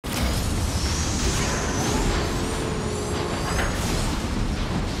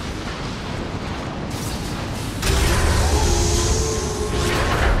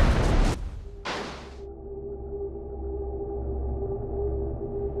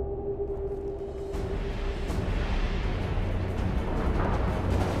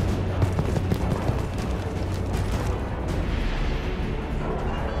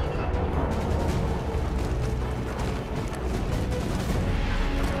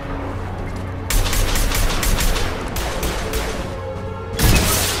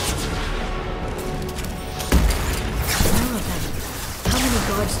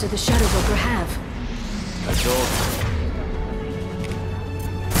did the Shadow Broker have? That's all.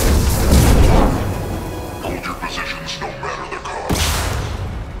 Hold your positions no matter the cost.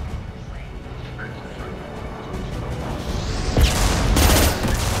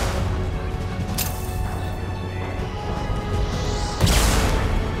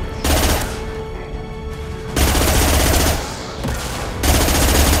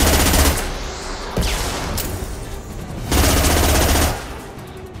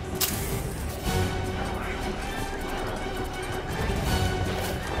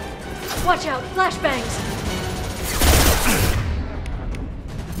 Watch out! Flashbangs!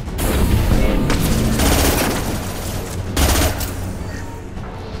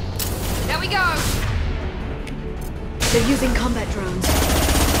 There we go! They're using combat drones.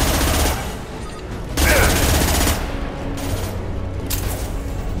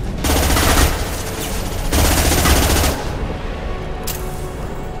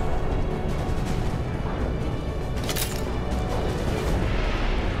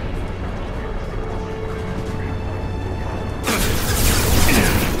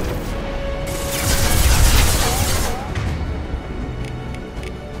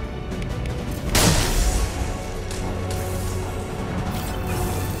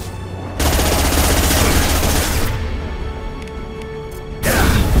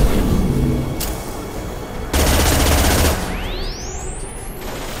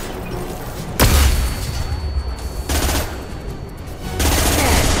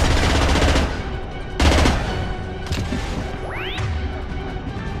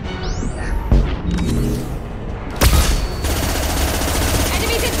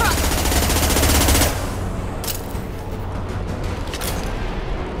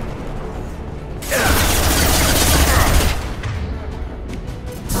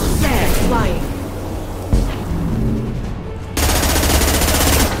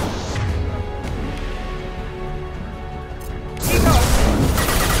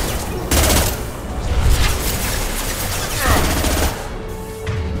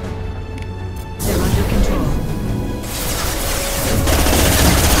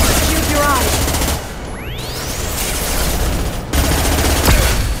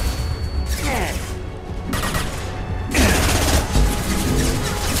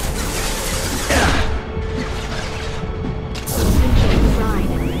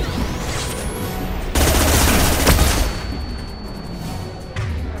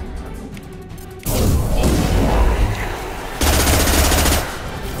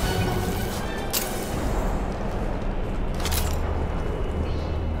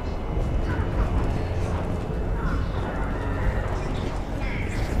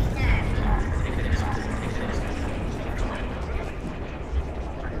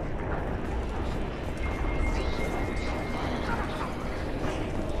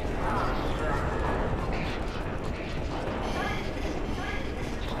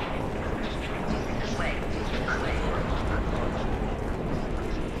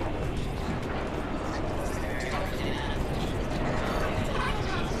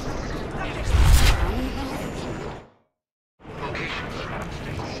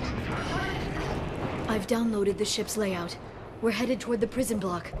 I've downloaded the ship's layout. We're headed toward the prison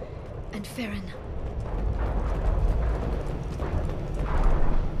block. And Feron.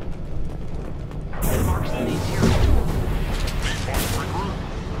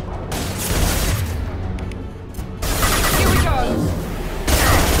 Here we go!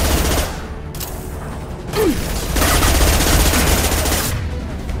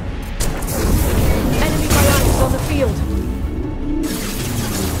 Enemy biotics on the field.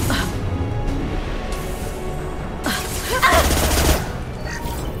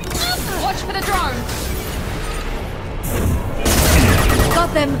 Watch for the drone!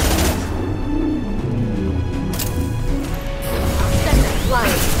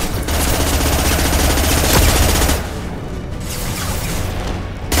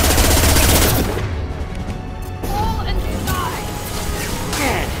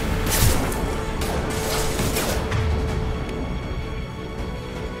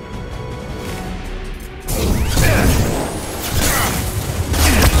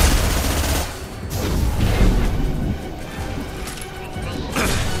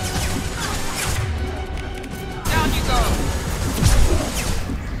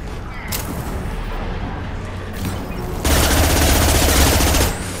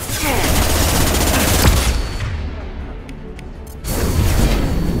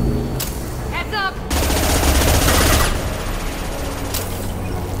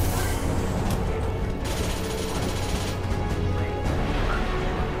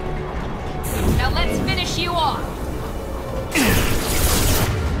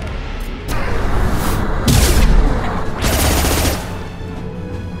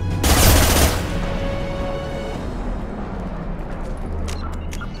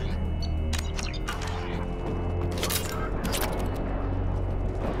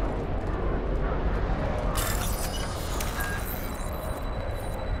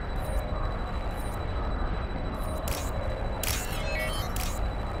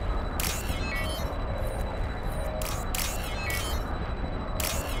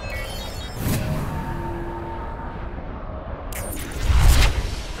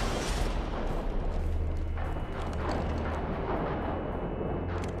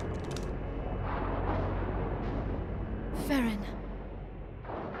 Feron,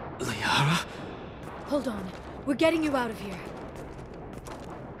 Liara? hold on. We're getting you out of here.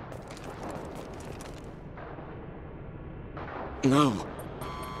 No.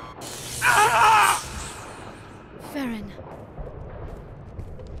 Feron,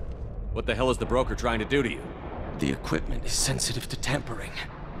 What the hell is the broker trying to do to you? The equipment is sensitive to tampering.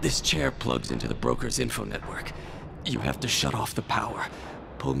 This chair plugs into the broker's info network. You have to shut off the power.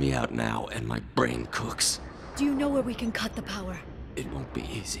 Pull me out now, and my brain cooks. do you know where we can cut the power? It won't be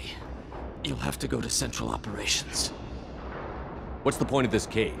easy. You'll have to go to Central Operations. What's the point of this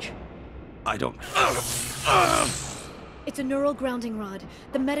cage? I don't... It's a neural grounding rod.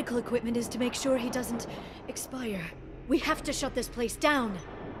 The medical equipment is to make sure he doesn't expire. We have to shut this place down.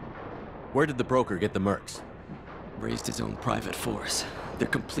 Where did the broker get the mercs? Raised his own private force. They're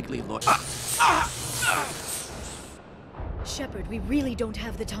completely loyal. Shepard, we really don't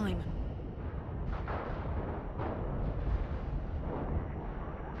have the time.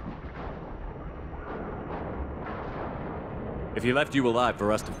 If he left you alive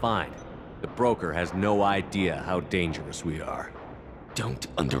for us to find, the broker has no idea how dangerous we are. Don't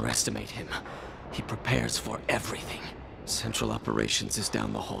underestimate him. He prepares for everything. Central Operations is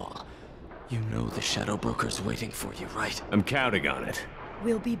down the hall. You know the Shadow Broker's waiting for you, right? I'm counting on it.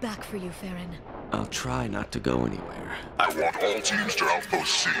 We'll be back for you, Feron. I'll try not to go anywhere. I want all teams to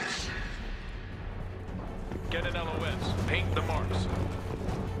Outpost C. Get an LOS. Paint the marks.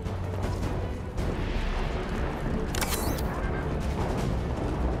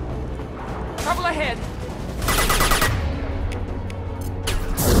 Trouble ahead.